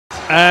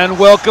And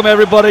welcome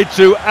everybody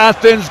to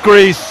Athens,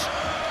 Greece,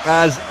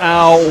 as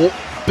our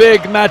big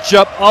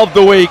matchup of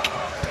the week.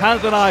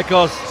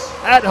 Panathinaikos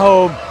at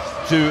home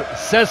to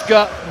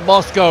CSKA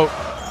Moscow.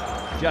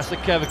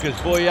 Jasikevičius,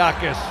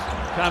 Boyakis,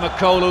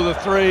 Kaimakolu the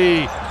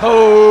three.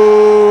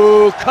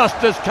 Oh,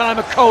 Krstić,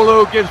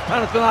 Kaimakolu gives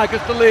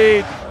Panathinaikos the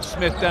lead.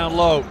 Smith down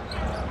low,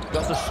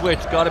 got the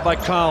switch, guarded by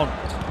Kahn.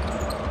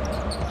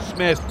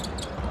 Smith,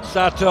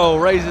 Sato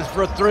raises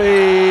for a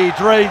three,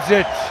 drains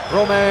it.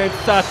 Romain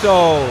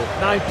Sato,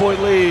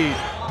 9-point lead.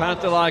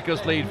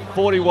 Panathinaikos lead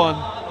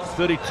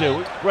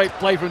 41-32. Great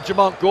play from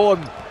Jamont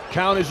Gordon.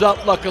 Count is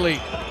up, luckily.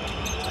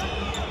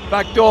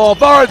 Backdoor,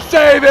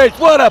 Krstić,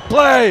 what a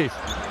play!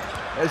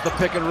 There's the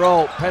pick and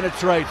roll,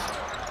 penetrates.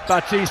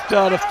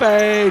 Batista to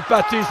fade,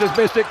 Batista's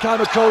missed it,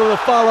 Kaimakolu to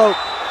follow.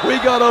 We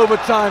got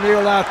overtime here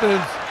in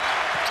Athens.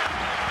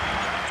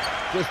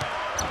 Just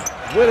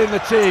winning the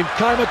team.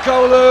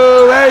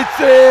 Kaimakolu,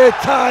 8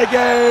 tie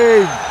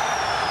game!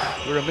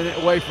 We're a minute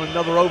away from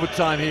another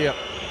overtime here.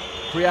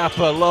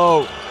 Kriapa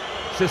low,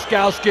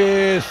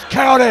 Siskowskis,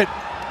 count it!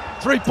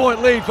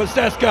 3-point lead for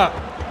CSKA.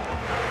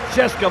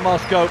 CSKA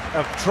Moscow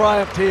have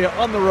triumphed here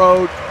on the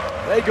road.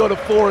 They go to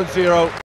 4-0.